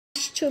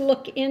to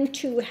look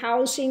into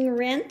housing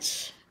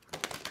rents.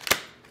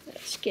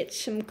 Let's get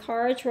some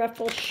cards,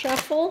 ruffle,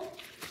 shuffle.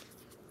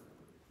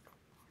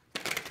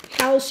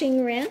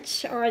 Housing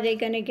rents, are they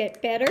going to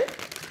get better?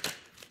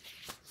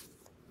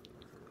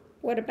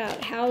 What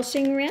about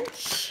housing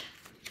rents?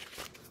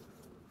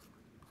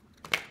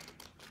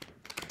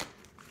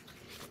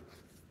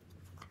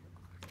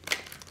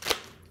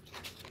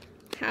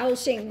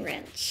 Housing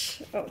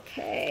rents,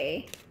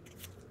 okay.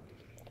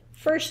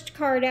 First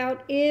card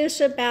out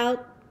is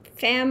about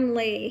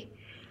family.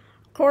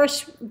 Of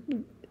course,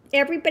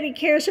 everybody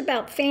cares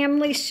about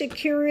family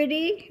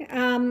security,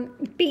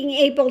 being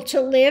able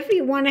to live.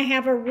 You want to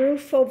have a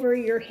roof over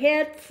your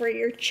head for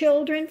your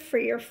children, for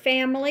your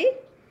family.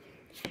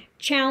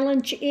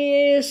 Challenge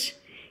is,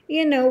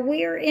 you know,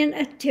 we're in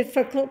a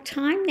difficult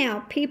time now.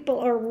 People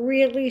are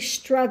really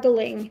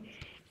struggling,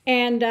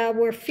 and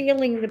we're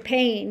feeling the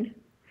pain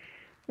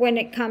when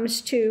it comes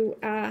to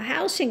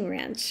housing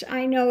rents.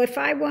 I know if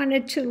I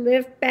wanted to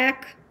live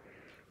back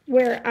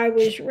where I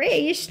was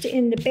raised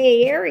in the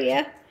Bay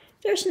Area,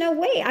 there's no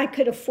way I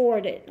could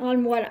afford it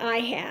on what I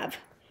have.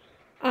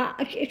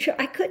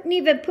 I couldn't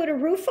even put a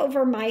roof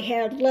over my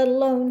head, let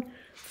alone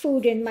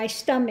food in my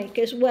stomach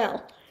as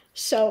well.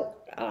 So,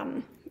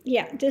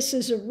 yeah, this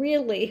is a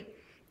really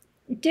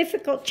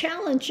difficult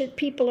challenge that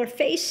people are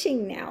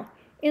facing now.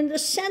 In the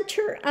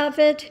center of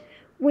it,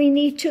 we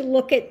need to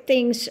look at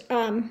things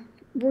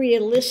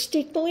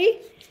realistically,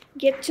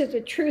 get to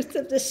the truth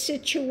of the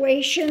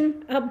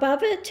situation.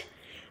 Above it,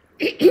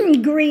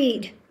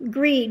 greed,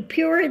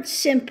 pure and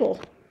simple.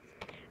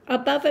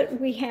 Above it,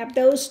 we have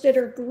those that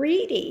are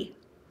greedy.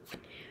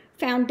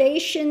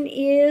 Foundation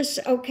is,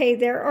 okay,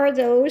 there are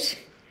those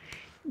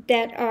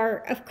that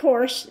are, of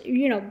course,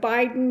 you know,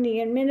 Biden,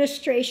 the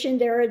administration,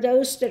 there are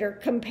those that are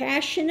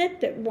compassionate,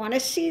 that want to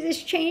see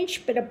this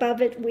change, but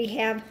above it, we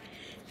have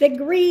the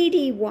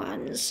greedy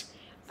ones,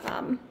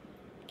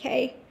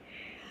 okay?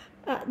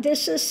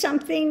 This is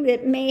something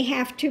that may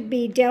have to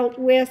be dealt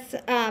with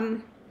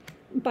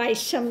by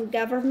some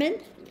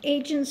government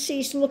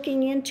agencies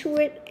looking into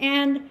it,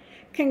 and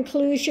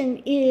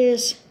conclusion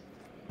is,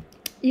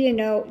 you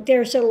know,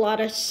 there's a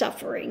lot of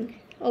suffering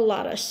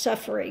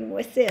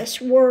with this,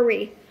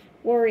 worry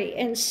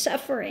and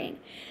suffering.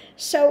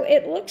 So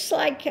it looks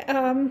like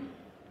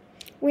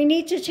we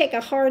need to take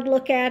a hard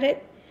look at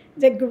it,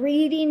 the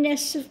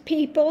greediness of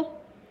people.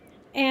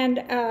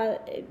 And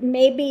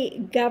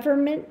maybe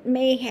government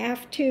may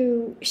have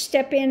to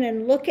step in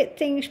and look at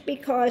things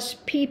because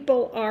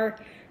people are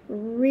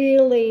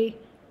really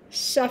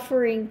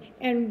suffering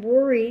and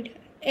worried.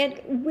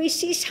 And we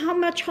see how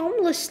much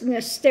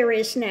homelessness there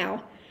is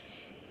now.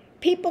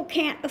 People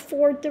can't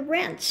afford the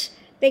rents.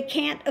 They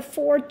can't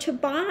afford to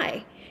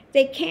buy.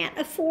 They can't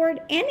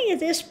afford any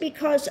of this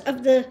because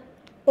of the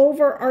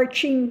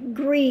overarching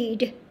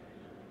greed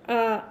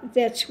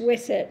that's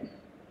with it,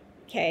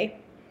 okay?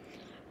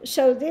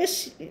 So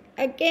this,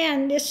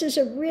 again, this is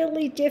a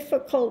really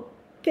difficult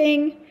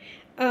thing,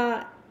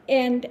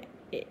 and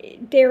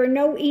there are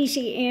no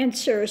easy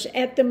answers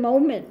at the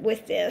moment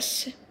with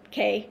this,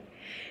 okay?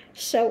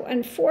 So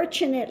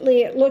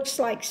unfortunately, it looks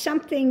like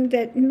something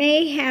that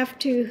may have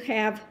to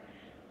have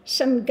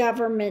some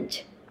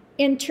government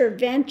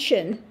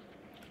intervention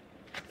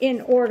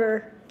in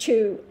order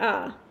to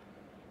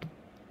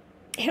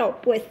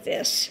help with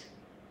this,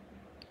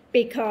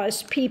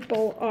 because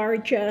people are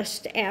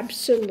just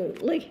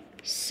absolutely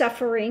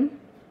suffering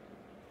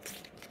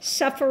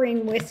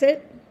with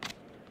it.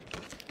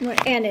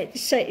 And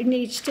it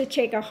needs to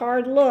take a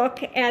hard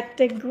look at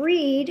the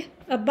greed.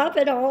 Above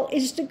it all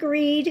is the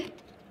greed.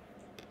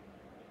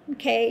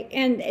 Okay,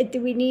 and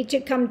we need to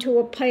come to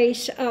a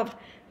place of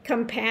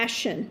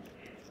compassion.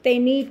 They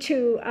need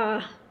to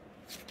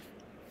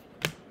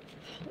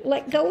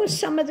let go of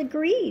some of the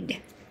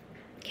greed,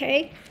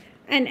 okay?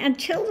 And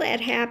until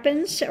that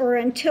happens, or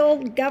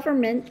until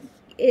government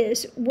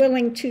is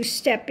willing to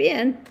step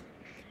in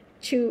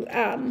to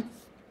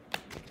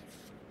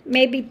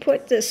maybe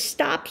put the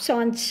stops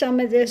on some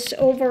of this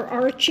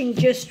overarching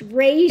just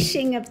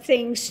raising of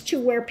things to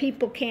where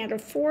people can't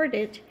afford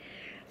it,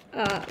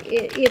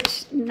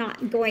 it's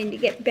not going to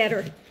get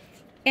better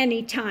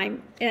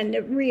anytime in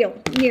the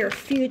real near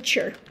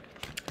future.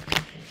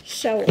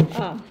 So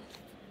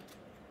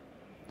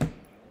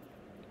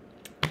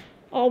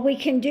all we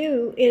can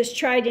do is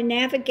try to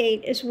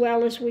navigate as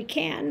well as we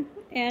can.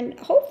 And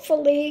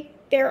hopefully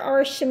there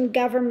are some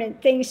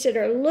government things that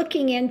are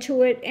looking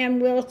into it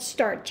and will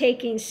start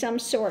taking some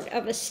sort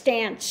of a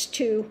stance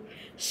to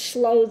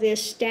slow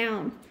this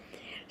down.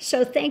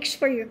 So thanks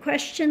for your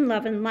question,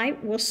 love and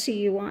light. We'll see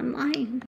you online.